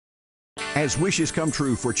As wishes come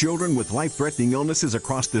true for children with life-threatening illnesses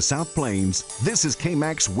across the South Plains, this is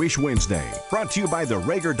KMAX Wish Wednesday, brought to you by the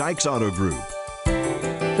Rager Dykes Auto Group.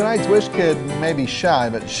 Tonight's Wish Kid may be shy,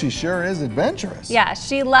 but she sure is adventurous. Yeah,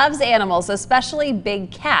 she loves animals, especially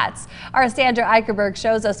big cats. Our Sandra Eichenberg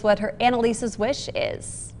shows us what her Annalise's wish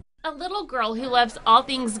is. A little girl who loves all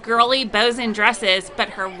things girly, bows and dresses, but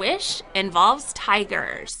her wish involves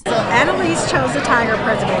tigers. So Annalise chose the tiger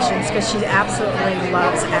preservations because she absolutely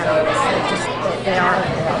loves animals. They are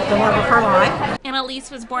the love of her life.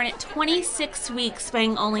 Annalise was born at 26 weeks,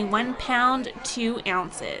 weighing only 1 pound, 2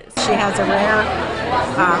 ounces. She has a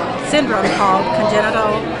rare syndrome called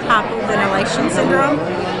congenital hypoventilation syndrome,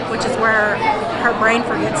 which is where her brain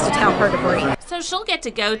forgets to tell her to breathe. So she'll get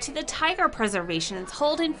to go to the tiger preservations,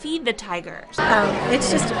 hold and feed the tigers. It's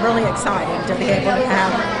just really exciting to be able to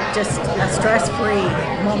have just a stress-free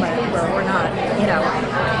moment where we're not,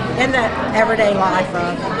 in the everyday life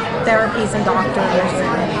of therapies and doctors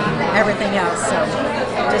and everything else. So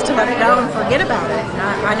just to let it go and forget about it.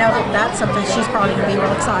 I know that that's something she's probably going to be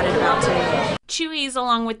real excited about too. Chewy's,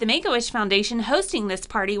 along with the Make-A-Wish Foundation, hosting this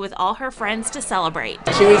party with all her friends to celebrate.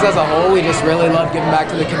 Chewy's as a whole, we just really love giving back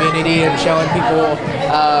to the community and showing people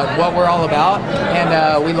what we're all about,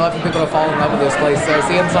 and we love for people to fall in love with this place, so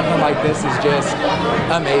seeing something like this is just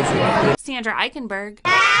amazing. Sandra Eichenberg.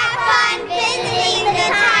 Have fun visiting the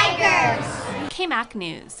tigers! KMAC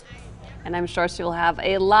News. And I'm sure she'll have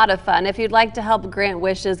a lot of fun. If you'd like to help grant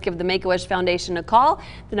wishes, give the Make-A-Wish Foundation a call.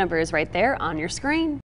 The number is right there on your screen.